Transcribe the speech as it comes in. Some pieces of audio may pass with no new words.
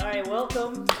right,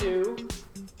 welcome to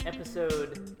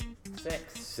episode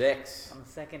 6. 6. On the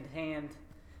second hand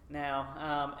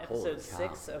now. Episode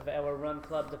 6 of our Run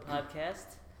Club, the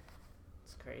podcast.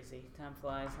 It's crazy. Time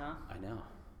flies, huh? I know.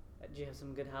 Did you have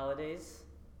some good holidays?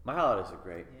 My holidays are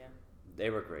great. Yeah. They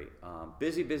were great.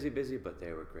 Busy, but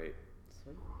they were great.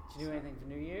 Sweet. Did you do anything for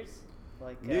New Year's?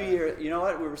 Like New Year, you know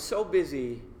what? We were so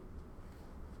busy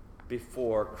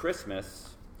before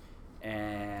Christmas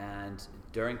and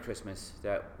during Christmas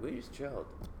that we just chilled.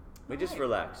 We just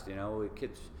relaxed, you know.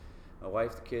 My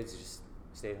wife, the kids just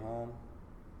stayed home.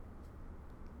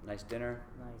 Nice dinner.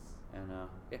 Nice. And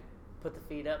yeah. Put the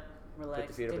feet up, relax. Put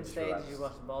the feet up Didn't and just stay. relax. Did you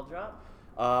watch the ball drop?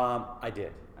 I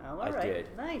did. Oh, all right. I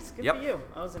did. Nice. Good Yep. for you.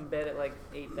 I was in bed at like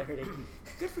 8:30.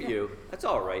 Good for you. That's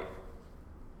all right.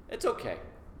 It's okay.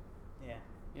 Yeah.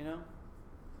 You know?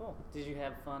 Cool. Did you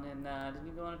have fun and did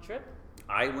you go on a trip?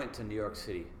 I went to New York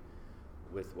City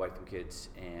with wife and kids,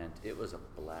 and it was a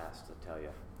blast, I'll tell you.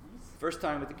 Nice. First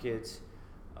time with the kids,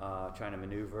 trying to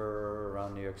maneuver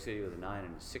around New York City with a 9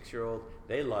 and a 6-year-old.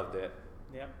 They loved it.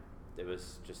 Yep. It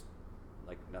was just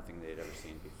like nothing they'd ever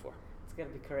seen before. It's gotta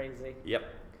be crazy. Yep.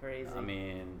 Crazy. I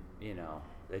mean, you know,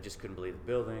 they just couldn't believe the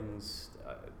buildings,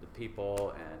 the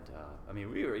people, and I mean,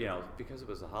 we were, you know, because it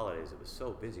was the holidays, it was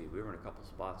so busy. We were in a couple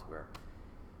spots where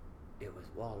it was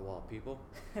wall-to-wall people.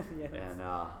 Yeah, And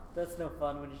that's no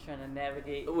fun when you're trying to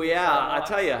navigate. well, yeah, I sidewalks.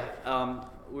 tell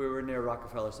you, we were near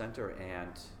Rockefeller Center,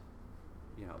 and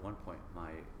you know, at one point,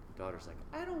 my daughter's like,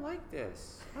 "I don't like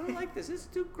this. I don't like this. It's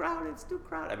too crowded. It's too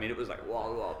crowded." I mean, it was like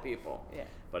wall-to-wall people. Yeah.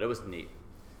 But it was neat,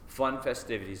 fun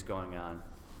festivities going on,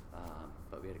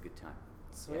 but we had a good time.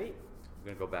 Sweet. Yeah.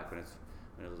 We're gonna go back when it's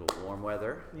a little warm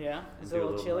weather. Yeah. And Is it do a a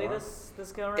little little chilly more.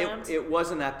 this go around? It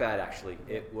wasn't that bad actually.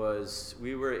 Yeah. It was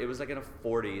like in the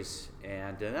 40s,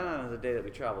 and then on the day that we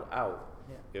traveled out,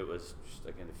 Yeah. it was just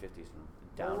like in the 50s and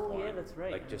Oh downpouring. yeah, that's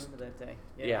right. Like I just remember that day.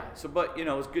 yeah. So, but you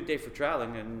know, it was a good day for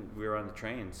traveling, and we were on the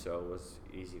train, so it was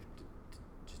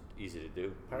easy to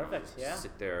do. Perfect, Just yeah.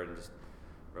 sit there and just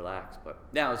relax. But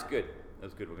yeah, it was good. It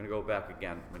was good. We're gonna go back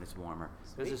again when it's warmer.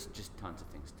 Sweet. There's just tons of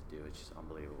things to do. It's just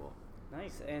unbelievable.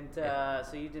 Nice. And Yeah.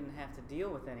 so you didn't have to deal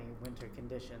with any winter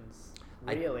conditions,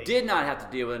 I really? did not have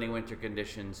to deal with any winter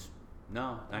conditions.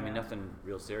 No, I mean Yeah. nothing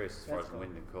real serious as far That's as cool.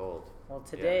 wind and cold. Well,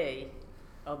 today,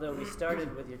 although we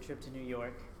started with your trip to New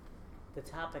York, the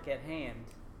topic at hand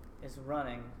is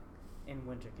running in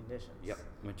winter conditions. Yep,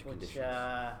 winter Which,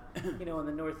 conditions. you know, in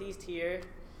the Northeast here,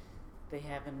 they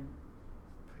happen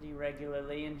pretty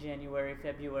regularly in January,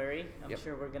 February. I'm Yep.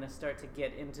 sure we're going to start to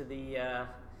get into the,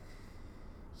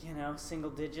 you know,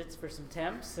 single digits for some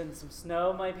temps, and some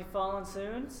snow might be falling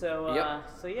soon. So, Yep.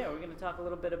 so yeah, we're going to talk a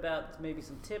little bit about maybe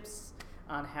some tips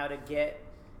on how to get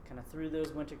kind of through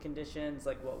those winter conditions,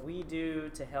 like what we do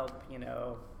to help, you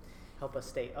know, help us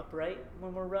stay upright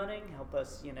when we're running, help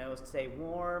us, you know, stay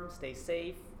warm, stay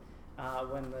safe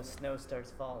when the snow starts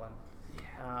falling.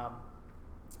 Yeah.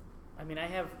 I mean, I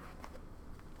have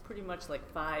pretty much like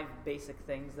 5 basic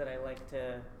things that I like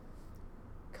to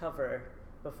cover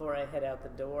before I head out the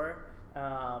door,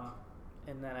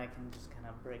 and then I can just kind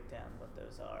of break down what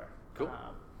those are. Cool.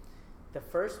 The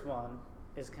first one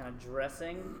is kind of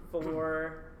dressing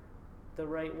for the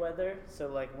right weather. So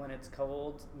like when it's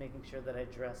cold, making sure that I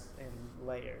dress in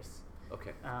layers.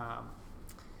 Okay.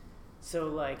 So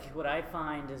like what I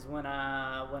find is when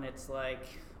it's like,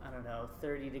 I don't know,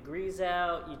 30 degrees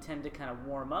out, you tend to kind of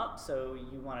warm up, so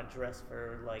you want to dress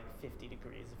for like 50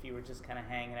 degrees if you were just kind of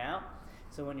hanging out.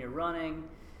 So when you're running,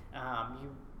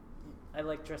 I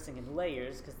like dressing in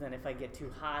layers, because then if I get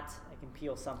too hot, I can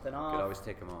peel something off. Could always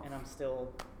take them off. And I'm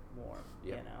still warm,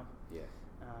 Yeah. you know.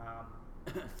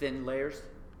 Yeah. Thin layers.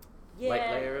 Yeah, Light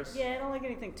layers? Yeah, I don't like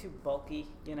anything too bulky,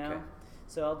 you know. Okay.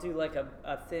 So I'll do like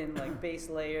a thin like base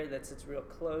layer that sits real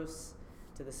close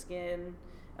to the skin,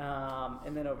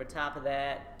 and then over top of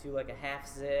that, do like a half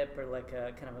zip or like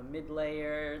a kind of a mid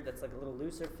layer that's like a little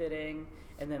looser fitting,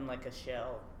 and then like a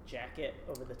shell jacket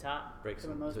over the top. Break for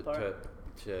the some most part.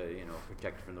 to you know,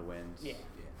 protect from the winds. Yeah.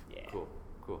 Yeah. Cool.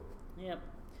 Yep.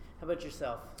 How about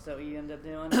yourself? Is that what you end up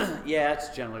doing? Yeah, it's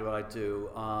generally what I do.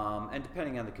 And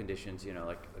depending on the conditions, you know,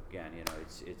 like again, you know,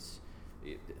 it's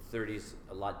 30's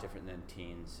a lot different than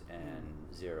teens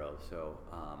and 0. So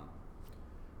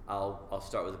I'll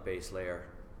start with a base layer,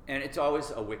 and it's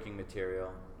always a wicking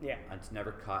material. Yeah. And it's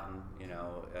never cotton. You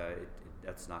know,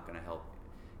 that's not going to help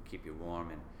keep you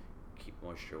warm and keep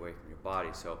moisture away from your body.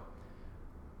 So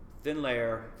thin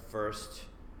layer first.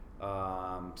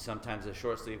 Sometimes a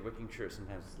short sleeve wicking shirt,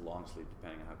 sometimes it's long sleeve,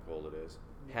 depending on how cold it is.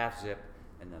 Yeah. Half zip,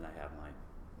 and then I have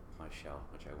my my shell,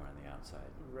 which I wear on the outside.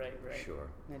 Right. Sure.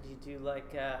 Now, do you do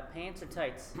like pants or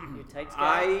tights? You a tights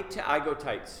guy? I go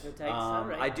tights. Go tights, all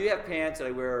right. I do have pants that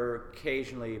I wear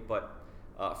occasionally, but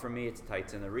for me it's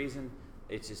tights, and the reason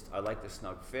it's just I like the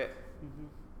snug fit. Mm-hmm.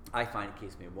 I find it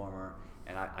keeps me warmer,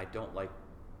 and I don't like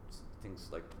things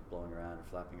like blowing around or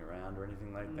flapping around or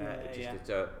anything like that.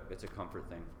 It's a comfort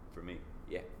thing for me.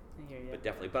 Yeah. I hear you. But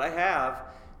definitely. But I have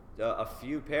a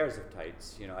few pairs of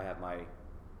tights. You know, I have my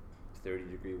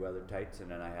 30-degree weather tights, and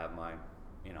then I have my,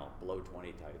 below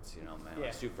 20 tights. You know, my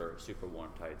super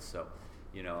warm tights. So,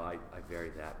 I vary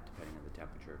that depending on the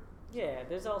temperature. Yeah,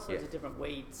 there's all sorts of different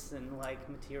weights and like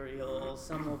materials.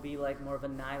 Some will be like more of a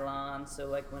nylon, so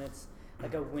like when it's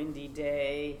like a windy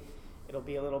day, it'll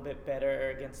be a little bit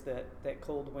better against that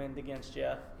cold wind against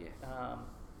you. Yeah.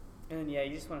 And then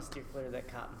you just want to steer clear of that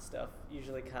cotton stuff.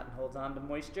 Usually cotton holds on to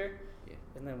moisture. Yeah.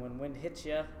 And then when wind hits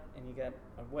you and you got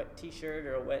a wet t-shirt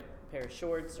or a wet pair of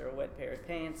shorts or a wet pair of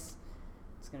pants,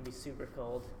 it's going to be super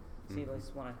cold. So I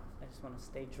just want to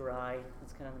stay dry.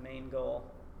 That's kind of the main goal.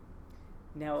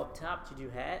 Now up top, do you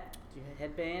do hat? Do you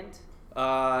headband?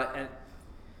 And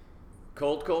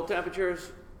cold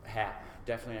temperatures, hat.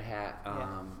 Definitely a hat.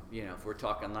 If we're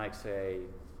talking like say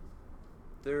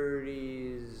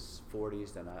 30s,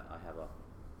 40s, then I have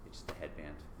just a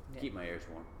headband. Keep my ears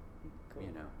warm. Cool.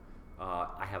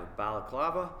 I have a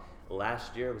balaclava.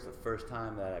 Last year was the first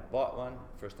time that I bought one.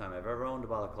 First time I've ever owned a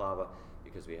balaclava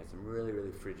because we had some really,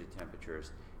 really frigid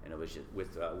temperatures, and it was just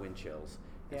with wind chills.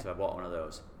 And so I bought one of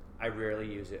those. I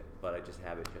rarely use it, but I just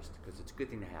have it just because it's a good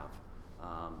thing to have.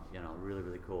 Really,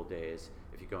 really cold days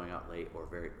if you're going out late or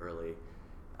very early.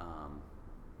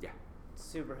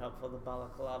 Super helpful, the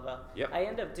balaclava. Yep. I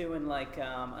end up doing like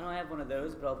I don't have one of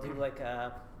those, but I'll do like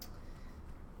a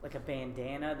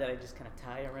bandana that I just kind of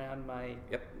tie around my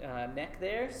neck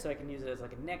there, so I can use it as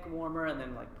like a neck warmer, and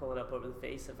then like pull it up over the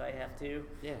face if I have to.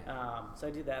 Yeah. So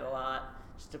I do that a lot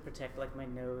just to protect like my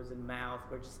nose and mouth,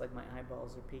 where just like my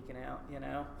eyeballs are peeking out,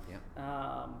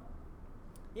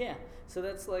 Yeah. So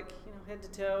that's like head to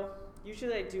toe.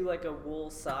 Usually I do like a wool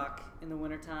sock in the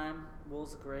wintertime.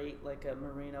 Wool's great, like a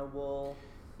merino wool.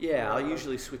 Yeah, I'll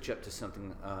usually switch up to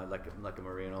something like a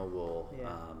merino wool,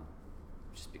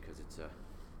 just because it's a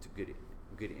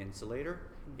good insulator.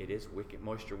 Mm-hmm. It is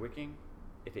moisture wicking.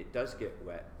 If it does get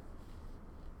wet,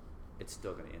 it's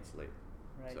still going to insulate.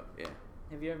 Right. So yeah.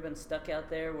 Have you ever been stuck out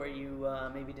there where you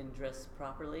maybe didn't dress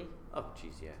properly? Oh,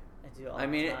 geez, yeah. I do all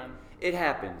the time. It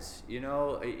happens. You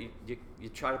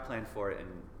try to plan for it, and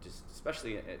just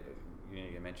especially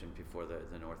you mentioned before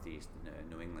the Northeast,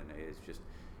 New England is just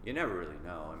you never really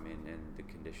know. I mean, and the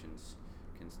conditions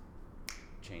can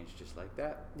change just like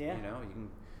that. Yeah. You can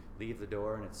leave the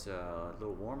door and it's a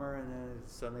little warmer, and then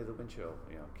suddenly the wind chill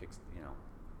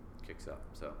kicks up.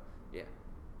 So yeah.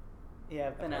 Yeah,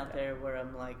 I've been out there where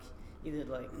I'm like either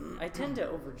like I tend to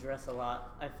overdress a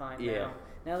lot. I find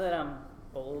now that I'm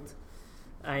old,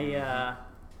 I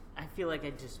feel like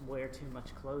I just wear too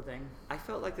much clothing. I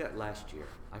felt like that last year.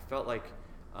 I felt like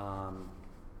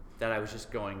that I was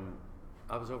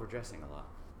overdressing a lot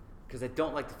because I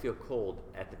don't like to feel cold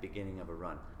at the beginning of a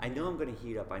run. I know I'm going to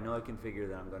heat up. I know I can figure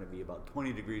that I'm going to be about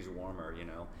 20 degrees warmer,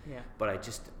 Yeah. But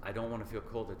I don't want to feel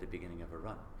cold at the beginning of a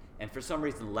run. And for some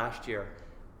reason last year,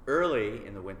 early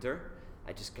in the winter,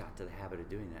 I just got to the habit of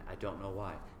doing that. I don't know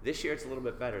why. This year it's a little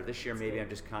bit better. This year maybe I'm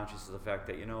just conscious of the fact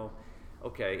that,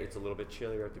 okay, it's a little bit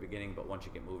chillier at the beginning, but once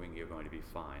you get moving, you're going to be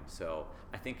fine. So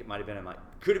I think it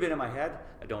could have been in my head.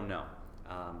 I don't know.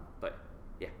 But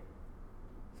yeah.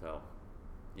 So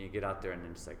you get out there and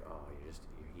then it's like, oh, you're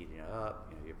heating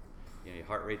up. Your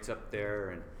heart rate's up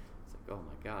there, and it's like, oh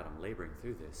my God, I'm laboring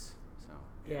through this. So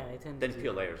yeah, I tend then to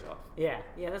peel layers off. Yeah,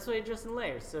 that's why you dress in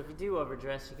layers. So if you do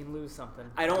overdress, you can lose something.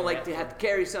 I don't like to have to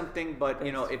carry something, but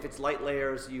if it's light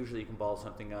layers, usually you can ball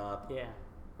something up. Yeah.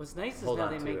 What's nice is now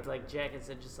they make like jackets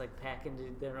that just like pack into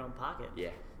their own pocket. Yeah.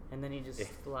 And then you just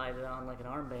slide it on like an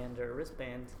armband or a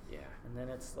wristband. Yeah. And then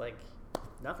it's like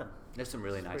nothing. There's some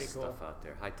really nice cool stuff out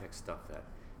there, high-tech stuff that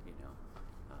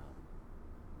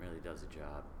really does the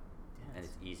job. Yeah, and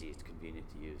it's easy, it's convenient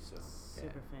to use. So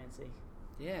super fancy.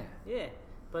 Yeah. Yeah.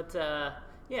 But so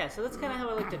that's kind of how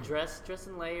I like to dress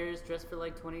in layers, dress for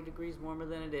like 20 degrees warmer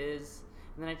than it is,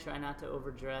 and then I try not to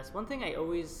overdress. One thing I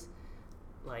always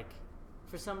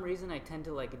for some reason I tend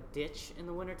to ditch in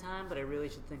the wintertime, but I really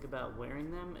should think about wearing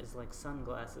them, is like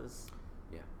sunglasses.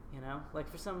 Yeah.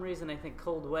 For some reason I think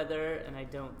cold weather and I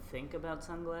don't think about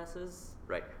sunglasses.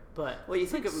 Right. But you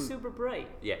think of super bright.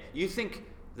 Yeah. You think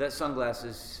that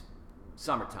sunglasses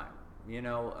summertime,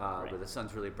 where the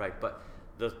sun's really bright, but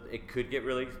it could get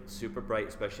really super bright,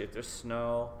 especially if there's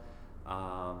snow.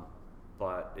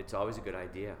 But it's always a good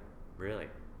idea Really?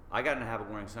 I got in the habit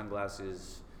of wearing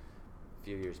sunglasses a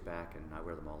few years back, and I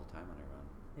wear them all the time when I run.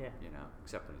 Yeah. You know,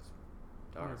 except when it's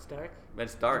dark. When it's dark? When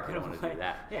it's dark, You I don't put want to 'em do away.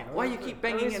 that. Yeah, Why well, you keep at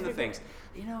banging least into we things?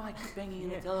 You know, I keep banging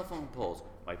into Yeah. telephone poles.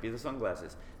 Might be the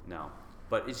sunglasses. No,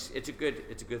 but it's a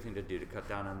good thing to do to cut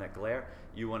down on that glare.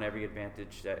 You want every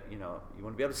advantage that you want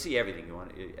to be able to see everything. You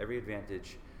want every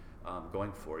advantage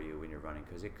going for you when you're running,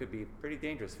 because it could be pretty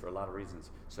dangerous for a lot of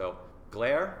reasons. So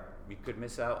glare, you could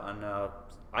miss out on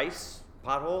ice,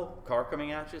 pothole, car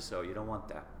coming at you. So you don't want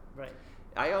that. Right.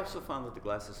 I also found that the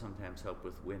glasses sometimes help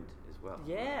with wind as well.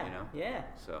 Yeah. You know? Yeah.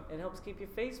 So. It helps keep your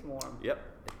face warm. Yep,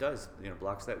 it does.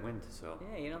 Blocks that wind. So.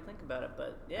 Yeah, you don't think about it,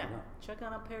 but yeah, check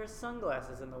on a pair of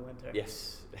sunglasses in the winter.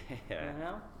 Yes. You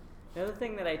know? Another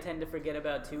thing that I tend to forget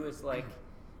about too is like,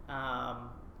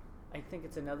 I think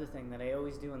it's another thing that I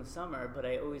always do in the summer, but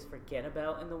I always forget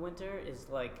about in the winter is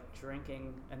like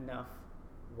drinking enough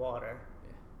water,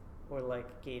 or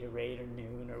like Gatorade or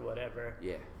Noon or whatever.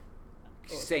 Yeah.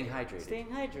 Staying hydrated. Staying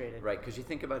hydrated. Right, because you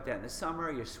think about that in the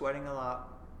summer, you're sweating a lot,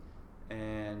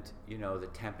 and the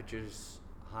temperature's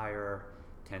higher,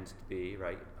 tends to be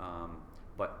right,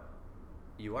 but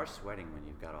you are sweating when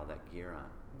you've got all that gear on,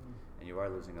 and you are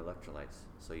losing electrolytes,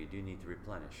 so you do need to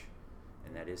replenish,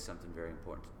 and that is something very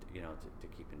important, to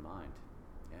keep in mind.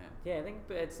 Yeah. Yeah, I think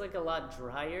it's like a lot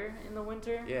drier in the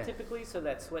winter typically, so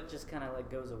that sweat just kind of like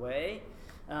goes away,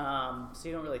 so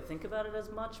you don't really think about it as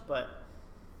much, but.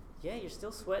 Yeah, you're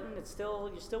still sweating. You're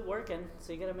still working.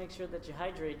 So you got to make sure that you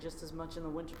hydrate just as much in the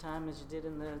wintertime as you did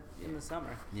in the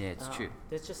summer. Yeah, it's true.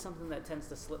 That's just something that tends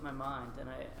to slip my mind, and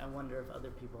I wonder if other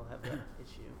people have that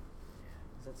issue.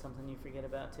 Is that something you forget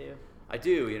about too? I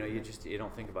do. You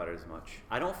don't think about it as much.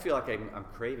 I don't feel like I'm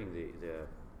craving the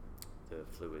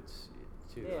fluids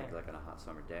too, like on a hot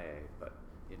summer day. But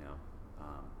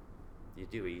you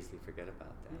do easily forget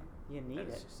about that. Yeah, you need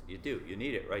it. You do. You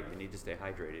need it, right? You need to stay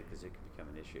hydrated because it can become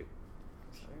an issue.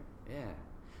 Sure. Yeah.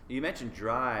 You mentioned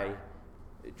dry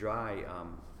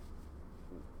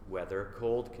weather,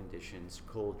 cold conditions,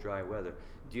 cold, dry weather.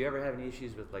 Do you ever have any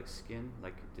issues with like skin?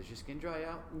 Like, does your skin dry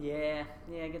out? Yeah,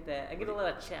 I get that. I get a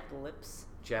lot of chapped lips.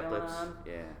 Chapped lips. On.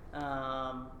 Yeah.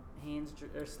 Hands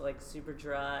are like super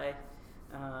dry.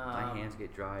 My hands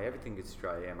get dry. Everything gets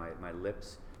dry. Yeah. My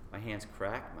lips. My hands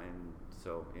crack.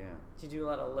 So yeah. Did you do a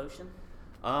lot of lotion?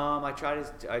 I try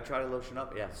to lotion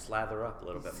up. Yeah, slather up a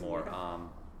little bit more.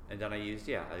 And then I use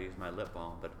my lip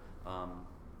balm. But a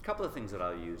couple of things that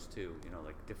I'll use too.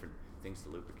 Like different things to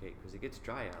lubricate because it gets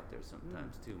dry out there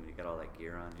sometimes too. When you got all that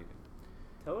gear on, you can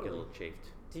get a little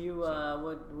chafed. Do you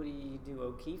what do you do?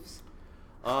 O'Keeffe's?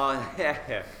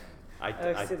 Yeah.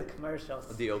 I see the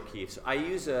commercials. The O'Keeffe's. I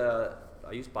use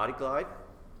Body Glide.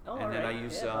 Oh, and then I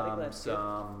use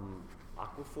some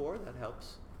Aquaphor. That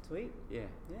helps. Sweet. Yeah.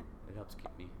 Yeah. It helps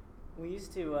keep me. We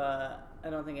used to. I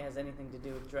don't think it has anything to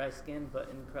do with dry skin, but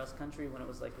in cross country when it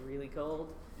was like really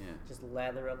cold, just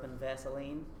lather up in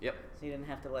Vaseline. Yep. So you didn't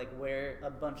have to like wear a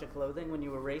bunch of clothing when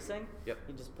you were racing. Yep.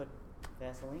 You just put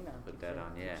Vaseline on. Put that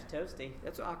on. Yeah. Keeps you toasty.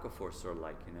 That's what Aquaphor sort of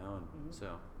like, and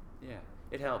so yeah,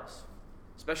 it helps,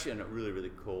 especially in a really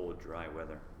really cold, dry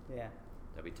weather. Yeah.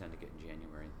 That we tend to get in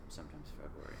January, sometimes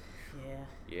February.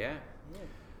 Yeah.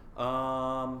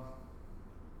 Yeah.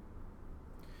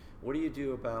 What do you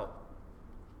do about?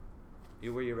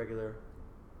 You wear your regular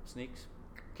sneaks,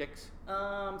 kicks?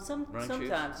 Sometimes,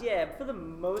 shoes? yeah. For the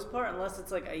most part, unless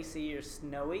it's like icy or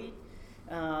snowy,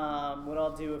 what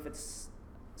I'll do if it's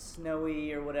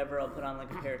snowy or whatever, I'll put on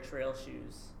like a pair of trail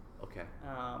shoes. Okay.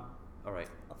 All right.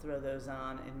 I'll throw those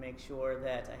on and make sure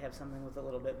that I have something with a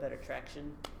little bit better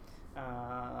traction.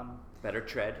 Better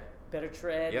tread.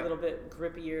 A little bit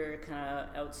grippier kind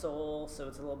of outsole, so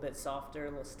it's a little bit softer, a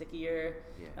little stickier.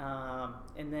 Yeah.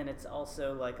 And then it's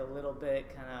also like a little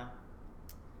bit kind of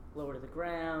lower to the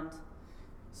ground,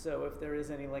 so if there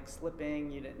is any like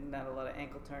slipping, not a lot of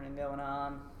ankle turning going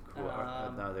on. Cool.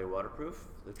 Now are they waterproof?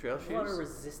 The trail shoes? Water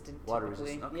resistant. Water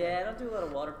resistant. Okay. Yeah, I don't do a lot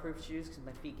of waterproof shoes because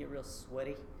my feet get real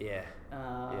sweaty. Yeah.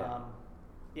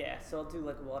 Yeah, so I'll do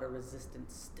like water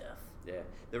resistant stuff. Yeah.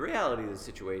 The reality of the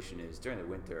situation is during the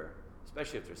winter,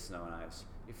 especially if there's snow and ice,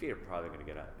 your feet are probably going to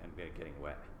get getting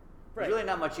wet. Right. There's really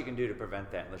not much you can do to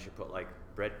prevent that unless you put like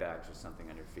bread bags or something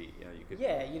on your feet. You could.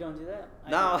 Yeah, you don't do that.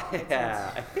 No,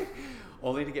 yeah.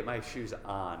 Only to get my shoes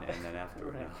on and then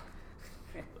afterward. Right.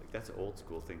 No. Like that's an old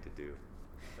school thing to do.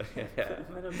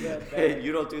 Hey,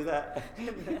 you don't do that?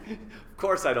 Of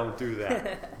course I don't do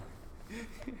that.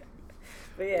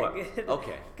 But yeah,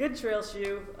 okay. Good trail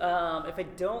shoe.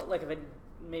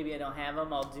 Maybe I don't have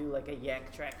them, I'll do like a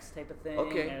Yak Trax type of thing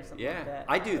or something like that.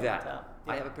 I do that. Yeah.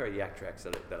 I have a pair of Yak Trax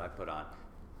that I put on.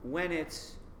 When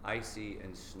it's icy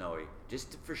and snowy,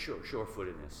 just for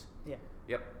sure-footedness. Yeah.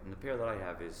 Yep. And the pair that I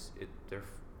have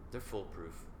they're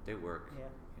foolproof. They work. Yeah.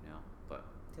 But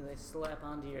Do they slap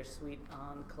onto your sweet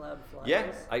on club flyers?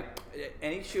 yeah,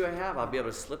 any shoe I have, I'll be able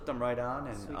to slip them right on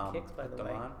and Sweet kicks, by put the them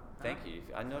way. on. Thank you.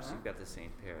 I noticed you've got the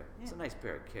same pair. It's a Yeah. nice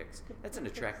pair of kicks. That's an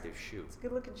Kicks. attractive shoe. It's a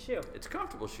good looking shoe. It's a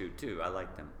comfortable shoe too. I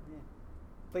like them. Yeah.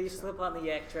 But you slip on the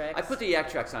Yak Tracks. I put the Yak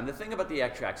Tracks on. The thing about the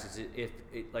Yak Tracks is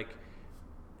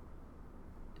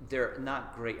they're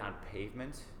not great on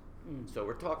pavement. So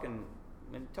we're talking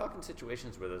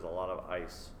situations where there's a lot of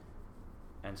ice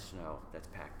and snow that's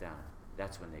packed down.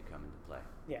 That's when they come into play.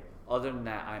 Yeah. Other than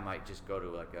that, I might just go to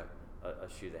like a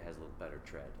shoe that has a little better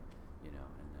tread, and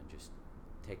then just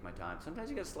take my time. Sometimes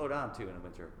you got to slow down too in the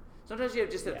winter. Sometimes you have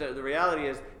just the reality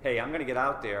is, hey, I'm going to get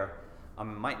out there. I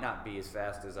might not be as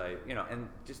fast as and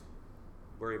just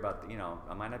worry about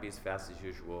I might not be as fast as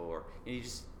usual, or you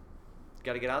just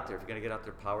got to get out there. If you're going to get out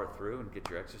there, power it through and get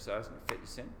your exercise and fit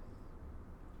you in.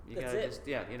 That's it.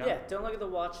 Yeah, don't look at the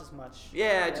watch as much.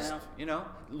 Yeah, just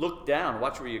look down,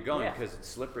 watch where you're going Yeah. because it's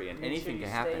slippery and Make anything sure you can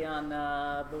happen. Stay on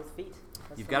both feet.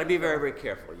 That's You've the got to main be thing. very, very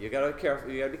careful. You got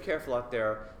to be careful out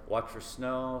there. Watch for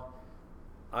snow,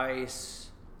 ice.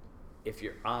 If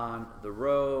you're on the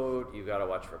road, you got to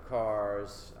watch for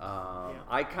cars.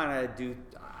 I kind of do.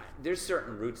 There's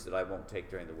certain routes that I won't take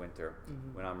during the winter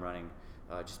when I'm running,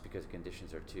 just because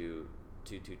conditions are too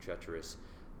treacherous.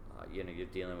 You're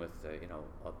dealing with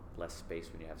less space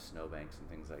when you have snowbanks and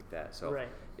things like that. So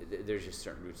there's just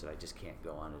certain routes that I just can't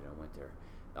go on in the winter.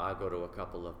 I'll go to a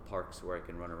couple of parks where I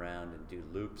can run around and do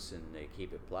loops, and they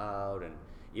keep it plowed. And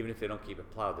even if they don't keep it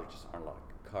plowed, there just aren't a lot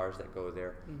of cars that go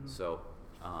there. So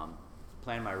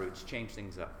plan my routes, change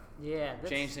things up. Yeah.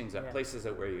 Change things up. Places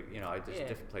that where there's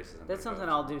different places. That's something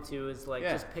I'll do too. Is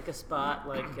just pick a spot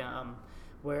where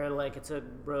it's a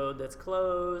road that's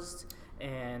closed.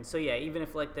 And so even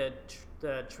if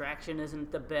the traction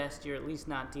isn't the best, you're at least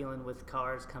not dealing with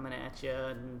cars coming at you.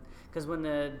 And because when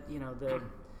the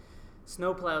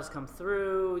snow plows come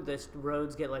through, the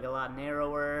roads get a lot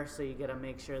narrower. So you got to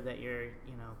make sure that you're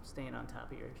staying on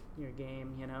top of your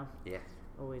game. Yeah.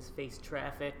 Always face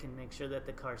traffic and make sure that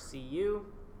the cars see you.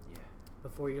 Yeah.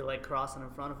 Before you're crossing in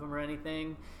front of them or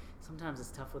anything. Sometimes it's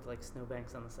tough with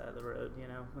snowbanks on the side of the road,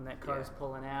 when that car's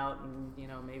pulling out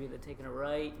and, maybe they're taking a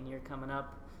right and you're coming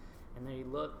up and then you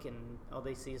look and all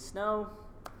they see is snow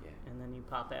and then you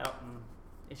pop out and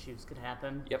issues could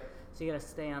happen. Yep. So you got to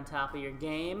stay on top of your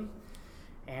game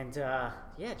and,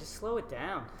 just slow it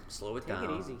down. Take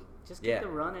it easy. Just get the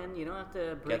run in. You don't have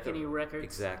to break any records.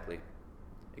 Exactly.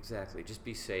 Just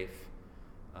be safe.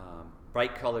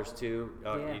 Bright colors too.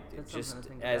 That's just something to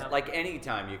think as about. any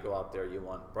time you go out there, you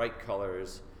want bright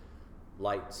colors,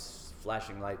 lights,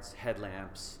 flashing lights,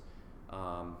 headlamps.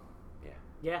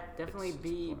 Yeah, definitely.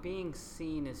 It's Being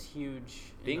seen is huge.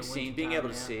 Being seen, being able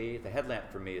to see. The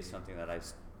headlamp for me is something that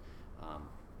that's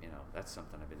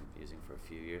something I've been using for a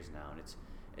few years now, and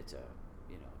it's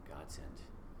a godsend.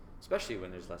 Especially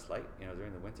when there's less light.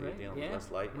 During the winter, you're dealing with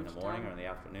less light in the morning or in the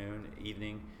afternoon,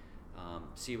 evening.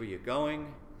 See where you're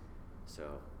going. So,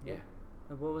 yeah.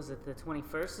 What was it? The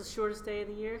 21st is the shortest day of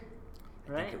the year,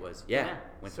 right? I think it was. Yeah.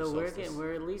 Winter so solstice.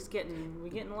 we're at least getting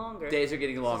longer. Days are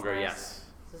getting longer. Nice. Yes.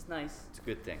 This is nice. It's a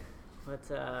good thing. But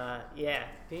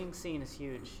being seen is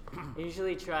huge. I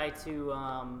usually try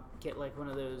to get one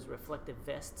of those reflective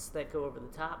vests that go over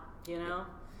the top.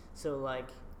 So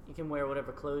you can wear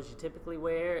whatever clothes you typically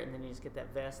wear, and then you just get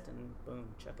that vest and boom,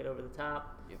 chuck it over the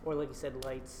top. Yep. Or like you said,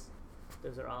 lights.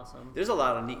 Those are awesome. There's a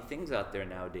lot of neat things out there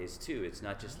nowadays too. It's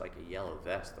not just like a yellow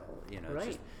vest. It's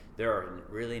just, there are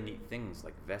really neat things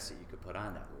like vests that you could put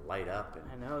on that light up, and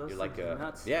I know, those you're like things are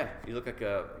nuts. Yeah, you look like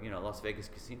a Las Vegas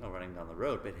casino running down the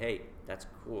road. But hey, that's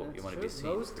cool. That's you want to true. be seen.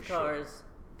 Most cars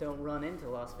don't run into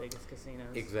Las Vegas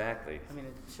casinos. Exactly. I mean,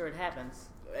 sure it happens.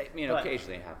 But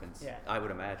occasionally it happens. Yeah. I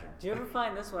would imagine. Do you ever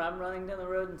find this when I'm running down the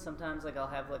road and sometimes I'll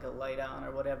have a light on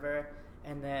or whatever,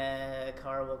 and the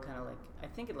car will kind of I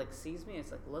think it sees me.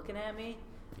 It's looking at me,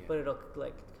 but it'll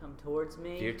come towards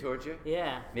me. Veer towards you.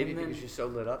 Yeah. Maybe because you're so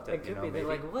lit up that it could be. They're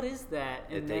like, "What is that?"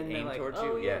 And they then aim they're towards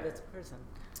 "Oh you. yeah, that's a person."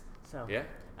 So yeah.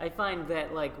 I find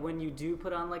that when you do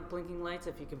put on blinking lights,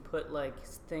 if you can put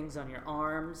things on your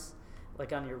arms,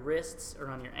 on your wrists or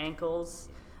on your ankles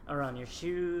or on your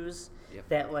shoes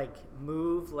that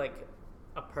move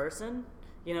a person,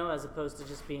 as opposed to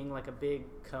just being a big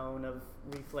cone of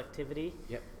reflectivity.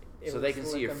 Yep. So they can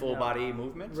see your full body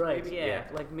movement? Right, maybe? yeah.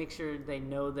 Make sure they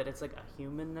know that it's a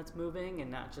human that's moving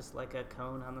and not just a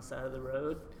cone on the side of the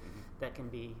road. That can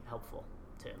be helpful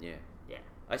too. Yeah. Yeah.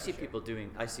 I see sure. people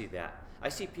doing. I see that. I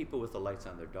see people with the lights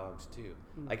on their dogs too.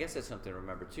 I guess that's something to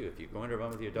remember too. If you're going to run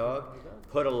with your dog,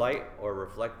 put a light or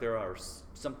reflector or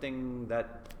something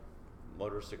that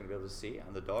motorists are going to be able to see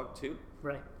on the dog too.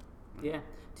 Right. Yeah.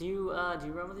 Do you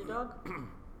run with your dog?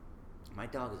 My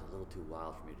dog is a little too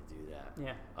wild for me to do that.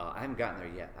 Yeah. I haven't gotten there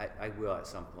yet. I will at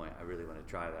some point. I really want to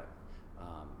try that.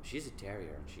 She's a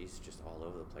terrier and she's just all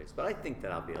over the place. But I think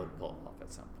that I'll be able to pull it off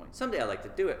at some point. Someday I'd like to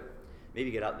do it.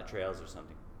 Maybe get out in the trails or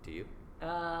something. Do you?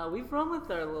 We've run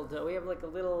with our little dog. We have like a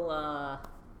little, I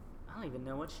don't even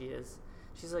know what she is.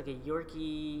 She's like a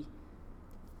Yorkie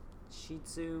Shih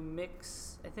Tzu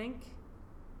mix, I think.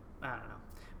 I don't know.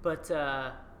 But,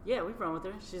 yeah, we've run with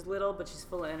her. She's little, but she's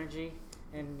full of energy.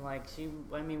 And like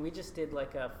we just did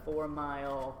like a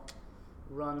 4-mile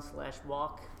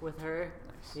run/walk with her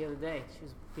the other day. She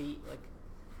was beat, like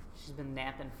she's been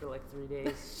napping for like 3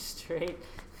 days straight.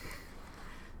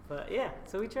 But yeah,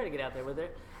 so we try to get out there with her.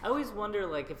 I always wonder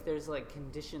like if there's like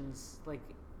conditions like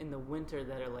in the winter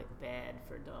that are like bad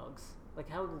for dogs. Like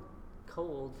how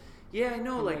cold. Yeah, I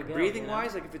know. can Like they go, breathing you know?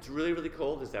 wise, like if it's really really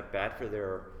cold, is that bad for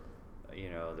their,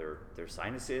 their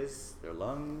sinuses, their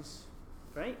lungs?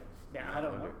 Right? Yeah, I I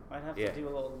don't know. wonder. I'd have Yeah. to do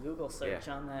a little Google search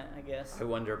Yeah. on that, I guess. I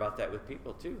wonder about that with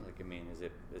people too. Like, I mean,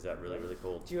 is that really really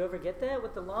cold? Do you ever get that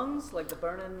with the lungs, like the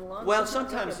burning in the lungs? Well, I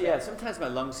sometimes, get yeah. that. Sometimes my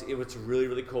lungs, if it's really,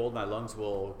 really cold, my lungs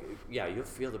will, you'll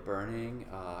feel the burning,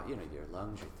 your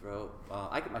lungs, your throat.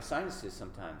 I get my sinuses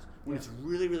sometimes. When it's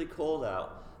really, really cold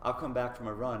out, I'll come back from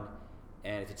a run,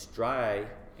 and if it's dry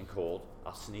and cold,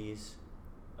 I'll sneeze.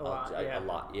 A lot, yeah. A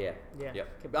lot, yeah. Yeah.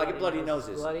 Yep. I get bloody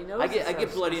noses. Bloody I noses. get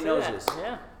was bloody gonna say noses. that.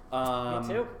 Yeah. Me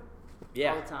too.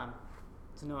 Yeah. All the time.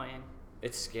 It's annoying.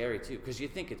 It's scary too, because you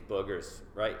think it's boogers,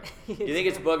 right? It's You think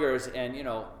it's boogers, and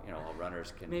all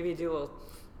runners can. Maybe do a little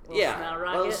Yeah, snot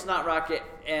well, rocket. snot rocket,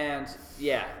 and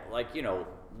yeah, like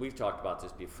we've talked about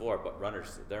this before, but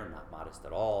runners, they're not modest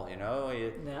at all.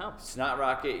 No. Snot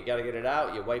rocket, you got to get it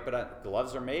out. You wipe it out.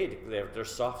 Gloves are made; they're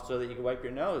soft so that you can wipe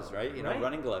your nose, right? Right.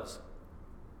 Running gloves.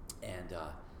 And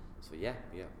so yeah,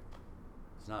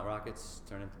 snot rockets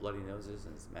turn into bloody noses,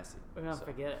 and it's messy. We're gonna So,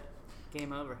 forget it.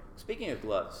 Game over. Speaking of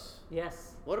gloves,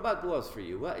 Yes. what about gloves for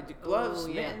you? Gloves,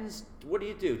 yeah. mittens? What do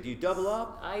you do? Do you double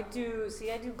up? I do.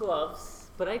 See, I do gloves,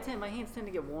 but my hands tend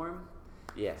to get warm.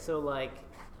 Yeah. So like,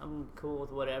 I'm cool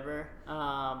with whatever.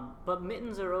 But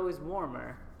mittens are always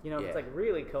warmer. If Yeah. it's like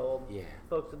really cold, Yeah.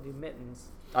 folks will do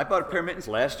mittens. I bought a pair of mittens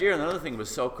last year, and another thing was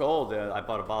so cold. I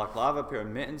bought a balaclava pair of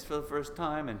mittens for the first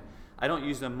time, and I don't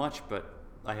use them much, but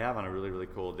I have on a really, really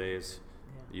cold days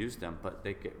used them, but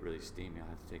they get really steamy. I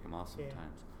have to take them off Yeah.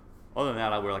 sometimes. Other than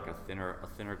that, I wear like a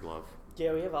thinner glove.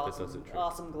 Yeah, we have does the trick.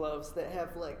 awesome gloves that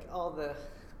have like all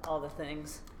the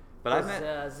things. But I've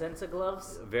Those, met Zenza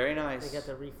gloves. very nice. They got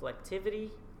the reflectivity.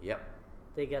 Yep.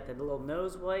 They got the little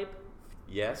nose wipe.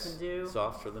 Yes. can do.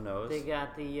 Soft for the nose. They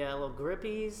got the little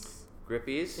grippies,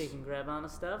 Grippies. so you can grab onto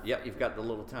stuff. Yep. You've got the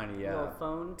little tiny Little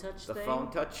phone touch the thing.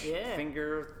 phone touch Yeah.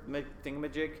 finger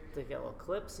thingamajig. They got little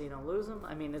clips so you don't lose them.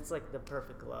 I mean, it's like the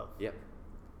perfect glove. Yep.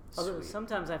 Although Sweet.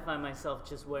 sometimes I find myself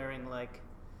just wearing like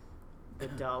the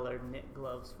dollar knit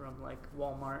gloves from like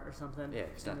Walmart or something. Yeah,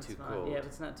 it's not and too fine. cold. Yeah, if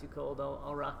it's not too cold,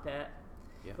 I'll rock that.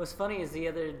 Yeah. What's funny is the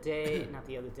other day, not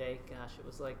the other day, gosh, it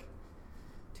was like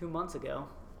 2 months ago,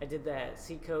 I did that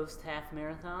Seacoast half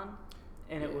marathon,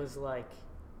 and it Yeah. was like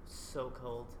so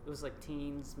cold. It was like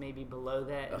teens, maybe below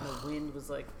that, and the wind was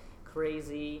like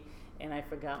crazy, and I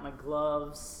forgot my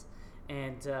gloves,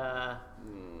 and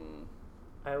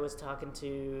I was talking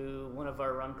to one of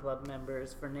our run club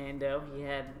members, Fernando.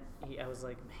 I was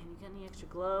like, man, you got any extra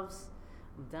gloves?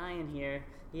 I'm dying here.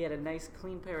 He had a nice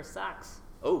clean pair of socks.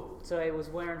 Oh, So I was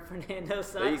wearing Fernando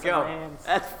socks there you on go. my hands.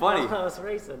 That's funny. While I was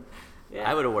racing. Yeah.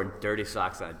 I would have worn dirty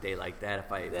socks on a day like that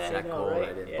if it's Yeah, I that know, cold. right?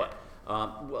 I didn't. Yeah.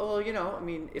 But well, I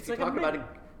mean, if It's you're like a talking about a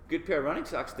mitten. good pair of running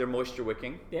socks, they're moisture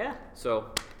wicking. Yeah.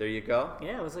 So there you go.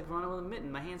 Yeah, it was like running with a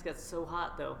mitten. My hands got so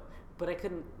hot though, but I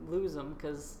couldn't lose them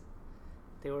because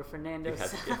they were Fernando You had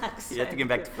to socks. give- you had to give 'em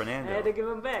back to Fernando. I had to give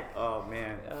them back. Oh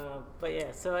man. But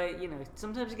yeah, so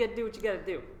sometimes you got to do what you got to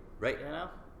do. Right. You know.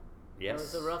 Yes.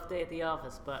 It was a rough day at the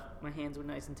office, but my hands were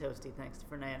nice and toasty thanks to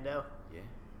Fernando. Yeah.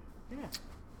 Yeah.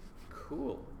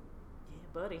 Cool. Yeah,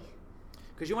 buddy.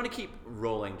 Because you want to keep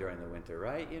rolling during the winter,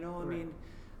 right? I Right. mean,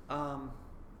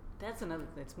 That's another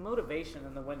thing. It's motivation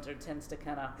in the winter tends to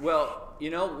kind of. well,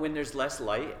 when there's less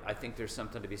light, I think there's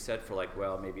something to be said for like,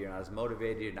 well, maybe you're not as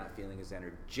motivated, you're not feeling as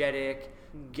energetic,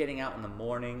 getting out in the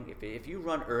morning. If you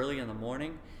run early in the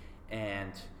morning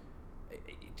and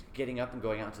getting up and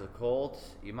going out into the cold,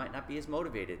 you might not be as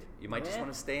motivated. You might just Yeah.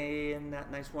 want to stay in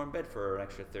that nice warm bed for an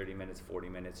extra 30 minutes, 40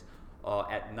 minutes.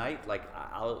 At night, like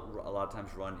I'll a lot of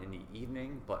times run in the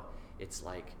evening, but it's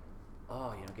like,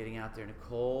 oh, getting out there in the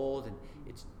cold and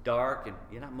it's dark and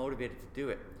you're not motivated to do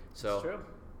it. So It's true.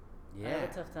 yeah, I have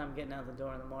a tough time getting out the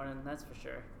door in the morning. That's for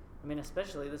sure. I mean,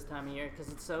 especially this time of year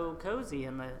because it's so cozy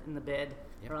in the bed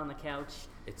Yep. or on the couch.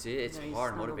 it's You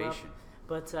hard snuggled up. motivation.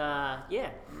 But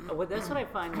that's what I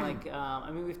find. Like, I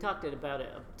mean, we've talked about it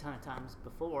a ton of times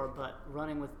before. But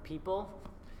running with people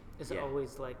is Yeah.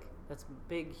 always like that's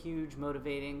big, huge,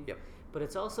 motivating. Yep. But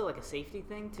it's also like a safety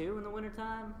thing too in the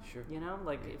wintertime. Sure.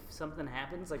 Like if something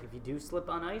happens, like if you do slip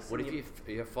on ice. What and if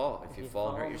you fall? If you fall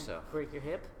and hurt yourself? break your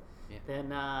hip, Yeah. then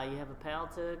you have a pal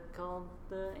to call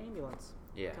the ambulance.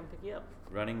 Yeah. Come pick you up.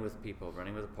 Running with people,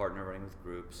 running with a partner, running with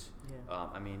groups. Yeah.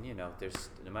 I mean, there's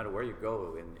no matter where you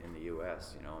go in the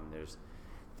U.S., and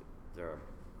there are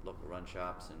local run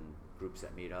shops and groups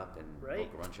that meet up, and Right.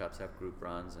 local run shops have group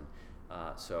runs, and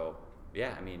so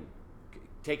yeah, I mean,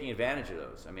 taking advantage of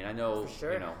those. I mean, I know For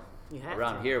sure. You have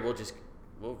around to. here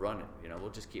we'll run it. We'll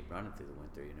just keep running through the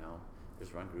winter.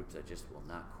 There's run groups that just will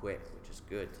not quit, which is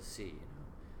good to see.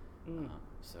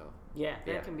 So Yeah, that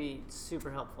yeah. can be super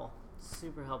helpful.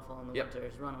 Super helpful in the Yep. winter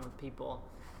is running with people.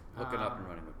 hooking up and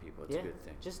running with people, it's yeah, a good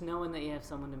thing. Just knowing that you have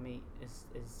someone to meet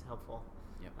is helpful.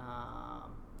 Yep.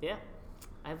 Yeah,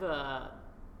 I have a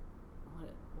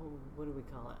what do we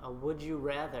call it? A would you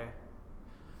rather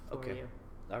for Okay. you.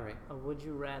 All right. A would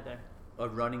you rather. A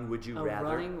running would you A rather?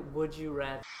 running would you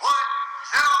rather.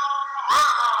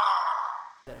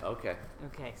 Okay.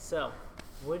 Okay, so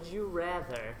would you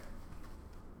rather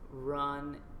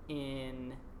run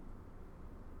in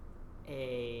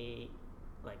a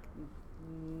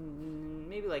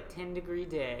maybe 10-degree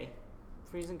day,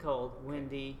 freezing cold,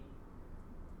 windy,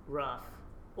 rough,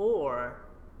 or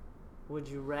would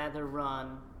you rather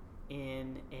run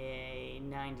in a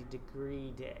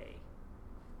 90-degree day,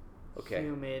 Okay.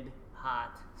 humid,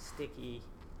 hot, sticky?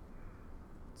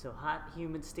 So hot,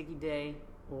 humid, sticky day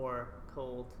or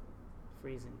cold,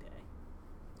 freezing day?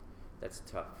 That's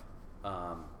tough.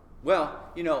 Well,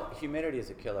 humidity is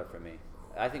a killer for me.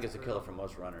 I think it's a killer for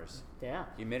most runners. Yeah.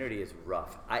 Humidity is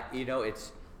rough. I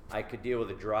could deal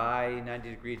with a dry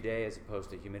 90-degree day as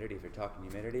opposed to humidity. If you're talking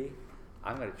humidity,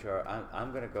 I'm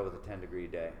gonna go with a 10-degree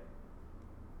day.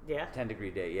 Yeah.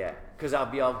 10-degree day, yeah, because I'll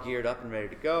be all geared up and ready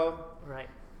to go. Right.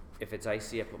 If it's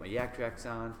icy, I put my yak tracks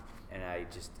on, and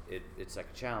it's like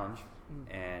a challenge,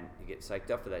 and you get psyched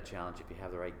up for that challenge if you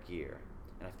have the right gear,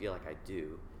 and I feel like I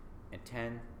do. And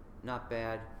 10, not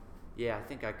bad. Yeah, I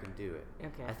think I can do it.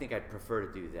 Okay. I think I'd prefer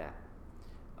to do that.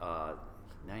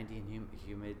 90 and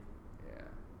humid, yeah,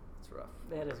 it's rough.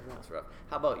 That is rough. It's rough.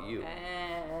 How about you?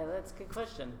 That's a good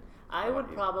question. How I about would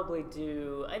you? probably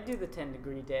I'd do the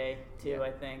 10-degree day too, Yeah.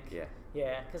 I think. Yeah.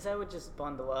 Yeah, because I would just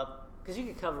bundle up. Because you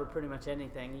could cover pretty much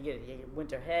anything. You get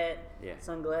winter hat, Yeah.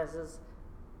 sunglasses,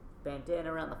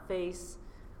 bandana around the face,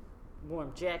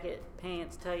 warm jacket,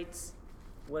 pants, tights,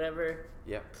 whatever.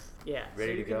 Yep. Yeah.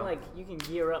 Ready so you to can go? you can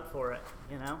gear up for it,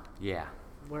 Yeah.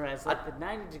 Whereas the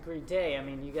 90-degree day, I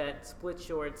mean, you got split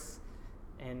shorts,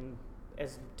 and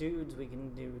as dudes, we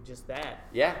can do just that.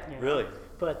 Yeah. you know? Really.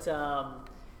 But I'm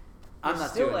you're not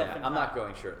still doing that. effing I'm not hot.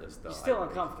 going shirtless though. You're still I-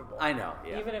 uncomfortable. I know.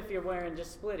 Yeah. Even if you're wearing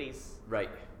just splitties, Right.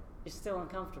 you're still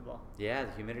uncomfortable. Yeah,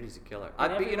 the humidity's a killer.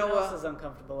 And But you know everyone else what? is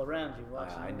uncomfortable around you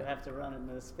watching I you know. have to run in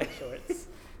those split shorts.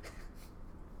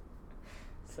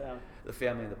 So, The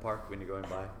family in the park when you're going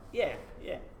by, yeah.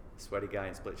 sweaty guy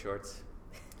in split shorts.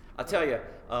 I'll tell you,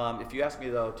 if you ask me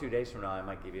though, 2 days from now, I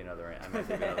might give you another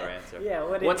answer. Yeah,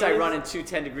 what it Once I is- run in 2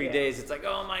 10-degree yeah. days, it's like,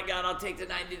 oh my God, I'll take the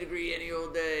 90-degree any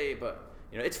old day. But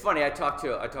it's funny. I talk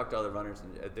to other runners,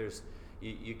 and there's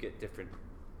you get different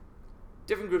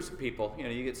groups of people.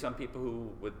 You get some people who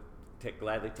would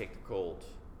gladly take the cold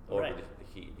over Right. the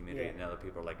heat, humidity, Yeah. and other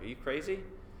people are like, are you crazy?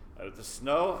 The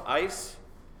snow, ice.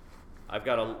 I've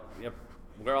got to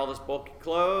wear all this bulky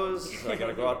clothes. I got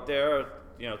to go out there.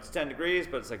 It's 10 degrees,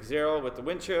 but it's like 0 with the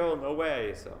wind chill. No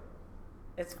way. So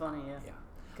It's funny, yeah. yeah,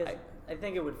 Because I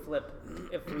think it would flip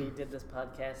if we did this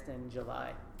podcast in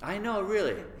July. I know,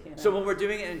 really. You know? So when we're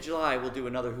doing it in July, we'll do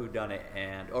another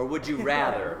whoudunit or would you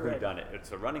rather Right. whodunit.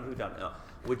 It's a running whodunit. No,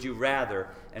 would you rather,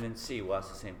 and then C, we'll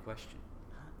ask the same question.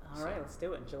 All right, let's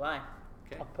do it in July.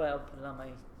 Okay. I'll put it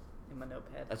on in my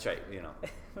notepad. That's right.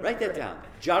 Write that down.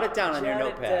 Jot it down on your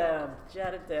notepad.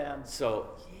 Jot it down.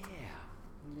 So yeah.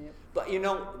 Yep.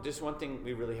 But just one thing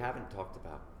we really haven't talked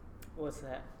about. What's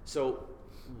that? So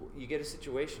you get a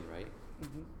situation, right,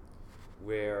 Mm-hmm.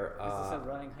 where Is this a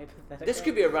running hypothetical? this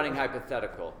could be a running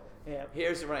hypothetical. Yeah.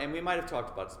 Here's the running, and we might have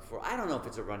talked about this before. I don't know if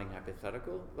it's a running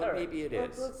hypothetical, but All right, maybe it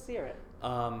is. Let's hear it.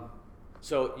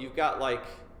 So you've got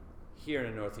here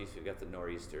in the Northeast, we've got the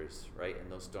nor'easters, right?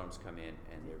 And those storms come in,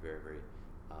 and they're very, very,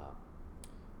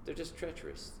 they're just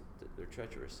treacherous. They're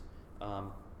treacherous.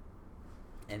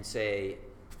 And say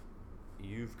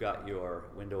you've got your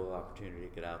window of opportunity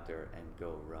to get out there and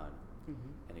go run,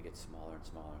 and it gets smaller and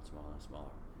smaller and smaller and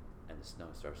smaller, and the snow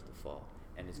starts to fall,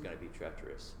 and it's going to be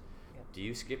treacherous. Yep. Do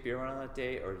you skip your run on that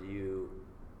day, or do you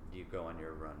go on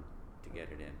your run to get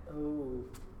it in? Ooh.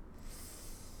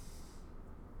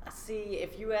 See,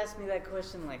 if you asked me that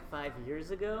question like 5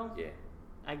 years ago,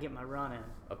 I'd get my run in.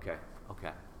 Okay.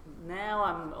 Now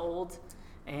I'm old,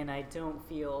 and I don't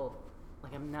feel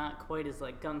like I'm not quite as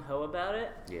like gung ho about it.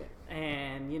 Yeah.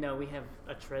 And we have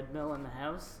a treadmill in the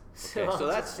house, so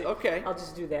I'll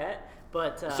just do that.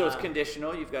 But so it's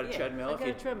conditional. You've got a treadmill. I got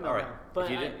a treadmill. All right.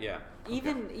 But if you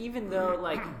didn't, even though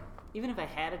like even if I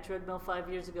had a treadmill 5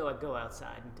 years ago, I'd go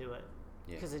outside and do it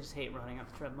because I just hate running on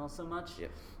the treadmill so much.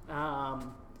 Yeah.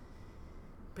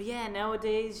 But yeah,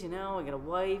 nowadays, I got a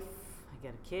wife, I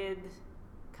got a kid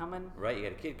coming. Right, you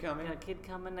got a kid coming.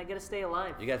 I got to stay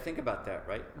alive. You got to think about that,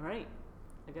 right? Right.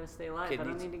 I got to stay alive. I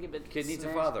don't need to get kid needs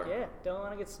smashed. a father. Yeah, don't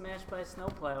want to get smashed by a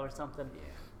snowplow or something.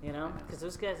 Yeah. Because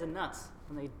those guys are nuts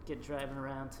when they get driving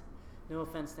around. No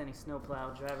offense to any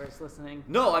snowplow drivers listening.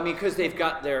 No, I mean because they've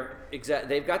got their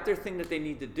thing that they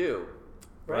need to do.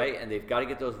 Right, and they've got to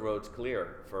get those roads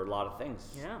clear for a lot of things.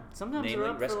 Yeah, sometimes namely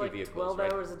they're up rescue for like vehicles, 12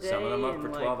 right? hours a day. Some of them are for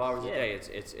 12 hours a yeah. day.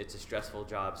 It's a stressful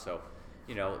job. So,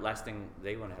 last thing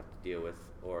they want to have to deal with,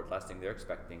 or last thing they're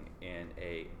expecting in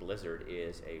a blizzard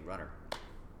is a runner.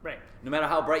 Right. No matter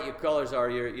how bright your colors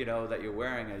are, that you're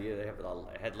wearing, they have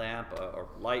a headlamp or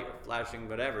light or flashing,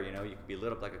 whatever. You could be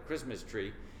lit up like a Christmas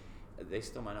tree. They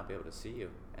still might not be able to see you,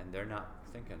 and they're not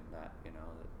thinking that.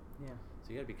 Yeah. So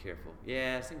you got to be careful.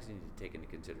 Yeah, things you need to take into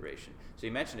consideration. So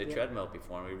you mentioned a treadmill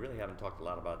before, and we really haven't talked a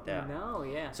lot about that. No,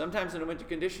 yeah. Sometimes in the winter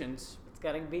conditions, it's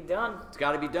got to be done. It's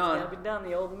got to be done. It's got to be done.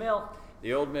 The old mill.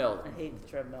 The old mill. I hate the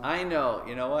treadmill. I know.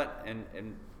 You know what? And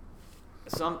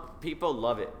some people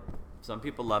love it. Some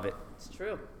people love it. It's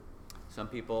true. Some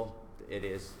people, it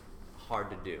is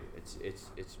hard to do.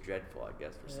 It's dreadful, I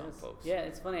guess, for some folks. Yeah,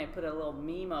 it's funny. I put a little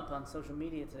meme up on social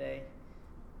media today.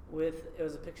 It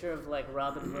was a picture of like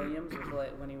Robin Williams with,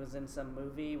 like, when he was in some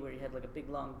movie where he had like a big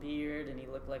long beard and he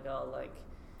looked like all like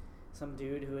some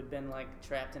dude who had been like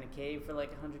trapped in a cave for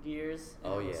like 100 years.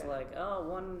 And it was like,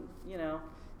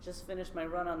 just finished my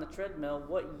run on the treadmill.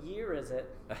 What year is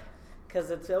it?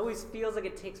 Because it always feels like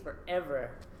it takes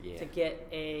forever to get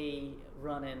a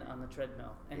run in on the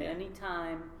treadmill. And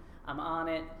anytime I'm on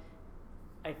it,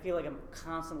 I feel like I'm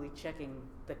constantly checking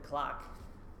the clock.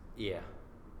 Yeah.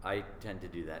 I tend to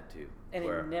do that too. And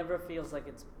it never feels like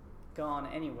it's gone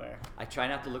anywhere. I try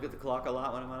not to look at the clock a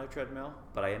lot when I'm on a treadmill,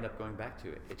 but I end up going back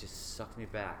to it. It just sucks me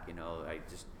back, I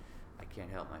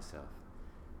can't help myself.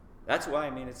 That's why,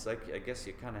 it's like, I guess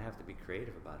you kind of have to be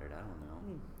creative about it. I don't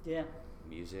know. Yeah.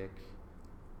 Music,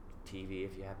 TV,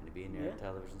 if you happen to be in there,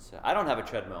 television set. I don't have a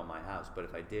treadmill in my house, but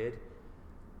if I did,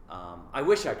 I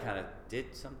wish I kind of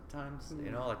did sometimes.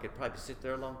 I could probably sit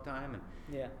there a long time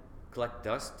and collect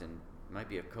dust and might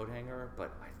be a coat hanger,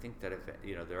 but I think that if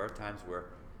there are times where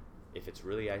if it's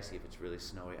really icy, if it's really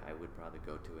snowy, I would probably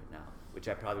go to it now, which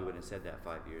I probably wouldn't have said that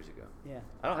 5 years ago. Yeah.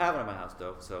 I don't have one in my house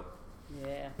though, so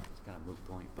it's kind of a moot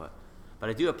point, but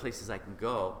I do have places I can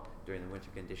go during the winter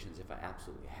conditions if I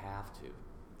absolutely have to.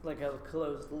 Like a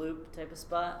closed loop type of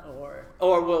spot, or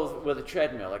with a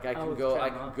treadmill. Like I can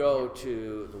go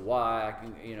to the Y. I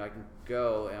can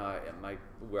go at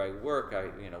where I work.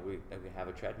 We have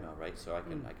a treadmill, right? So I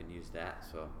can use that.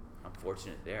 So I'm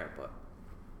fortunate there, but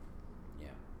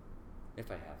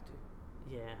if I have to.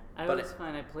 Yeah, I always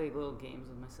find I play little games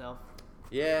with myself.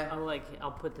 Yeah.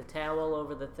 I'll put the towel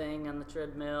over the thing on the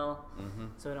treadmill,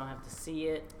 so I don't have to see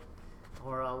it.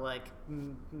 Or I'll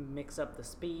mix up the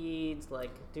speeds,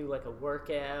 do a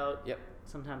workout. Yep.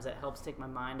 Sometimes that helps take my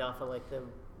mind off of the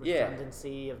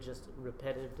redundancy of just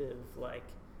repetitive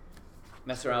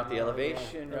mess around with the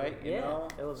elevation, right?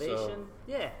 Elevation. So,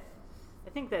 yeah. I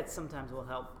think that sometimes will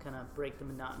help kind of break the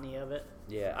monotony of it.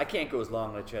 Yeah, I can't go as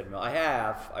long on a treadmill.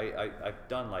 I've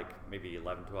done maybe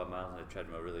 11, 12 miles on a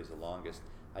treadmill. Really is the longest.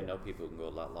 I know people who can go a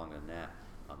lot longer than that.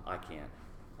 I can't.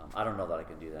 I don't know that I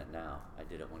can do that now. I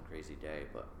did it one crazy day,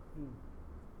 but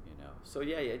So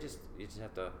you just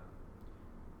have to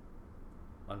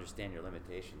understand your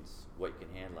limitations, what you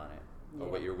can handle on it, or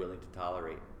what you're willing to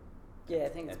tolerate. Yeah, I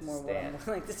think it's more what I'm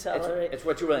willing to tolerate. It's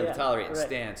what you're willing to tolerate and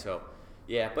stand. So,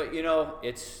 but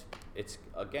it's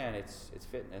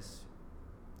fitness.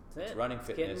 It's running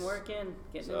fitness. Getting work in,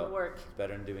 getting to work. It's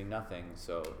better than doing nothing.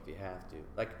 So if you have to,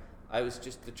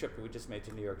 the trip we just made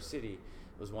to New York City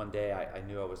was one day I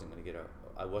knew I wasn't going to get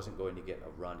I wasn't going to get a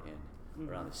run in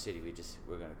around the city.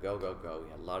 We're going to go. We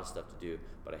had a lot of stuff to do,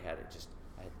 but I had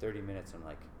 30 minutes. I'm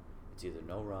like, it's either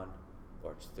no run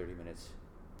or it's 30 minutes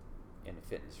in a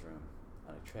fitness room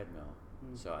on a treadmill.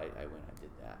 So I went and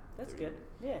did that. That's good.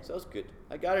 Yeah. So it was good.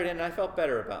 I got it in, and I felt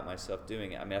better about myself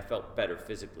doing it. I mean, I felt better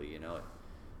physically, you know.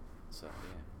 So,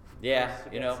 yeah. Yeah,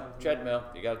 you know, treadmill.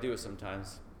 You got to do it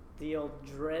sometimes. The old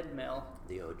dreadmill.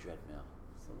 The old treadmill.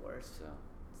 It's the worst. So,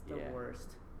 it's the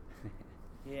worst.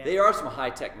 Yeah. There are some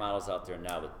high-tech models out there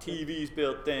now with TVs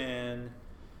built in,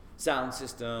 sound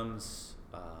systems.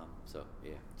 So,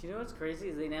 yeah. Do you know what's crazy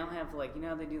is they now have, like, you know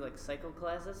how they do, like, cycle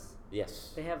classes?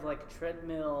 Yes. They have, like,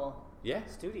 treadmill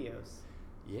studios.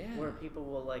 Yeah. Where people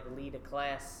will, like, lead a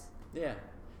class. Yeah.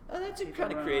 That's a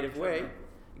kind of creative way.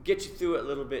 Get you through it a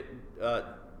little bit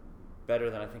better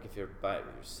than I think if you're by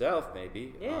yourself,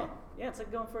 maybe. Yeah. Yeah, it's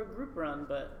like going for a group run,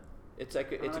 but it's a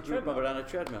group run, but on a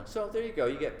treadmill. So there you go.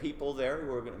 You get people there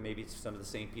who are going to maybe some of the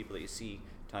same people that you see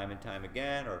time and time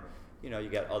again, or you know, you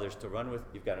got others to run with.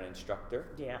 You've got an instructor.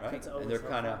 Yeah, right? that's always and they're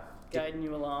kind of guiding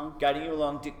you along,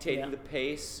 dictating the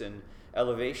pace and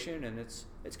elevation, and it's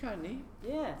kind of neat.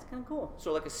 Yeah, it's kind of cool.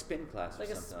 So like a spin class, like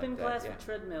or a something spin like class that. for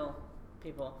treadmill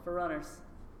people, for runners.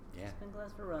 Yeah. Spin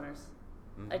class for runners.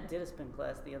 Mm-hmm. I did a spin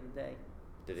class the other day.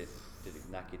 Did it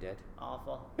knock you dead?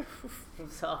 Awful. It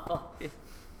was awful.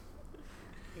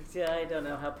 Yeah, I don't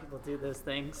know how people do those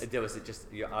things. Was it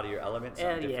just you're out of your element?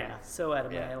 Yeah, so out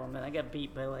of my element. I got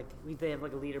beat by they have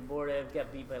like a leaderboard. I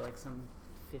got beat by like some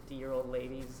 50-year-old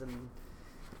ladies, and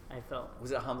I felt.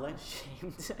 Was it humbling?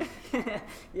 Ashamed.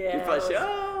 Yeah. You probably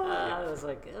I was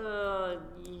like,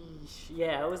 yeesh.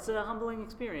 Yeah, it was a humbling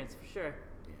experience for sure.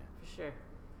 Yeah. For sure.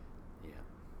 Yeah.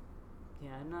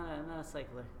 Yeah, I'm not a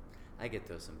cycler. I get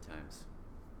those sometimes.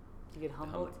 You get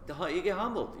humbled? You get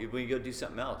humbled when you go do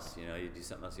something else. You know, you do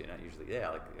something else you're not usually.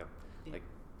 Yeah,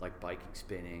 like biking,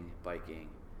 spinning, biking.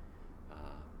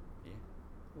 Yeah.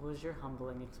 What was your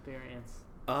humbling experience?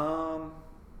 For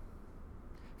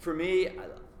me,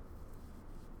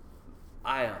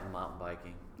 I mountain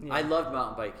biking. Yeah. I loved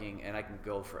mountain biking, and I can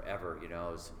go forever. You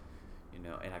know,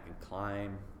 and I can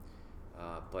climb.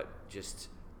 But just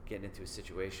getting into a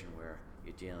situation where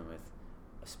you're dealing with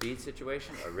a speed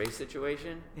situation, a race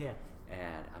situation,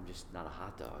 and I'm just not a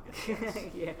hot dog.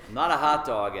 Yeah. I'm not a hot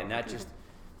dog, and that just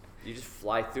you just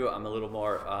fly through it. I'm a little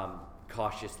more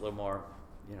cautious, a little more,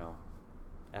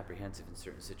 apprehensive in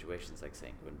certain situations, like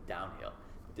saying going downhill.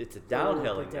 It's a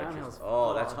downhill.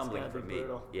 That's humbling for me.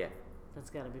 Brutal. Yeah. That's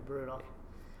got to be brutal.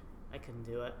 Yeah. I couldn't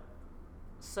do it.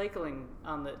 Cycling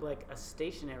on a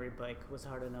stationary bike was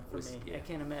hard enough for me. Yeah. I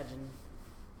can't imagine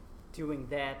doing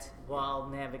that while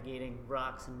navigating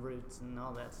rocks and roots and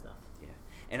all that stuff. Yeah,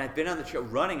 and I've been on the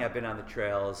running. I've been on the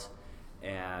trails,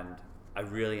 and I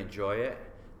really enjoy it.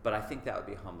 But I think that would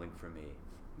be humbling for me.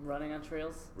 Running on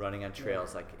trails,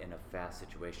 like in a fast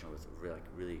situation with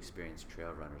really experienced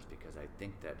trail runners, because I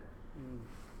think that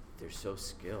they're so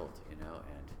skilled, and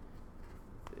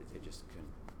they just can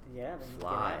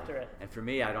fly. Get after it. And for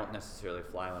me, I don't necessarily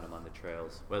fly when I'm on the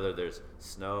trails, whether there's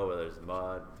snow, whether there's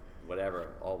mud,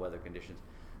 whatever, all weather conditions.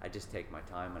 I just take my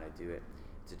time when I do it.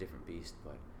 It's a different beast,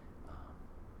 but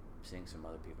seeing some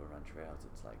other people run trails,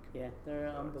 it's like they're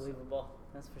unbelievable.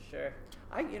 That's for sure.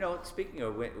 Speaking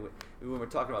of when we're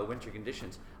talking about winter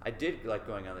conditions, I did like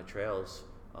going on the trails.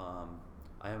 I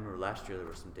remember last year there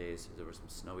were some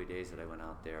snowy days that I went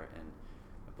out there, and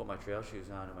I put my trail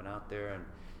shoes on and went out there, and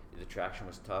the traction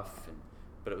was tough,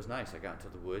 but it was nice. I got into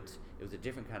the woods. It was a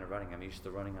different kind of running. I'm used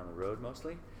to running on the road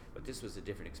mostly, but this was a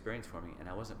different experience for me, and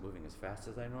I wasn't moving as fast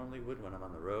as I normally would when I'm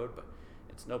on the road, but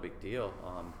it's no big deal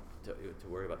to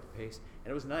worry about the pace.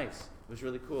 And it was nice. It was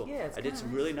really cool. Yeah, I did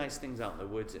some really nice things out in the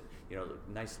woods,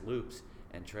 nice loops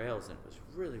and trails, and it was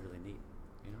really, really neat.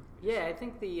 Yeah, I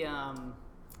think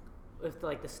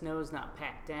if the snow's not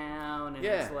packed down and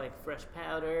it's like fresh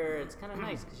powder, it's kind of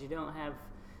nice because you don't have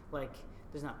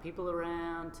there's not people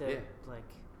around to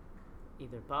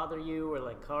either bother you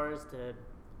or cars to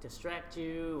distract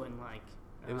you, and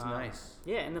it was nice.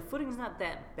 Yeah, and the footing's not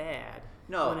that bad.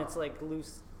 No, when it's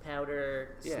loose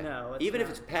powder snow. Even if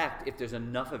it's packed, if there's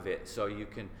enough of it, so you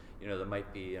can, there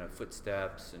might be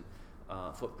footsteps and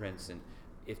footprints, and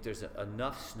if there's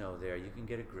enough snow there, you can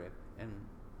get a grip. And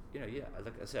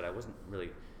like I said, I wasn't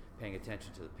really paying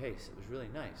attention to the pace. It was really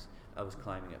nice. I was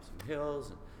climbing up some hills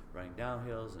and running down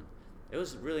hills, and it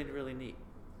was really, really neat.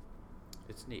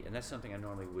 It's neat, and that's something I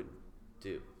normally wouldn't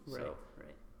do. Right.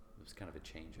 It was kind of a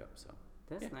change up. So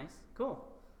that's nice. Cool.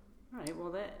 All right.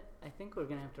 Well, I think we're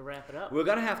gonna have to wrap it up. We're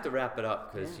gonna have to wrap it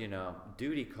up because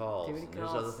duty calls. And there's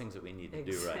other things that we need to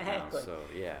exactly. do right now. So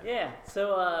yeah. Yeah.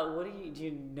 So do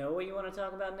you know what you want to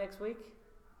talk about next week?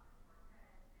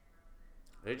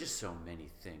 There are just so many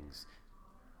things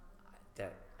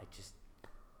that I'm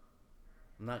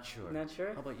not sure. Not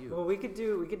sure? How about you? Well, we could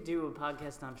do a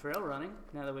podcast on trail running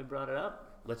now that we brought it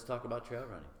up. Let's talk about trail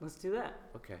running. Let's do that.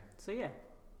 Okay. So yeah,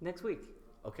 next week.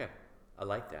 Okay. I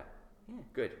like that. Yeah.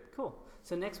 Good. Cool.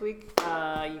 So next week,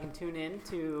 you can tune in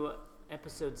to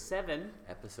episode 7.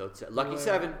 Lucky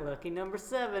 7. Lucky number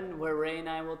 7, where Ray and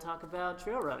I will talk about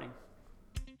trail running.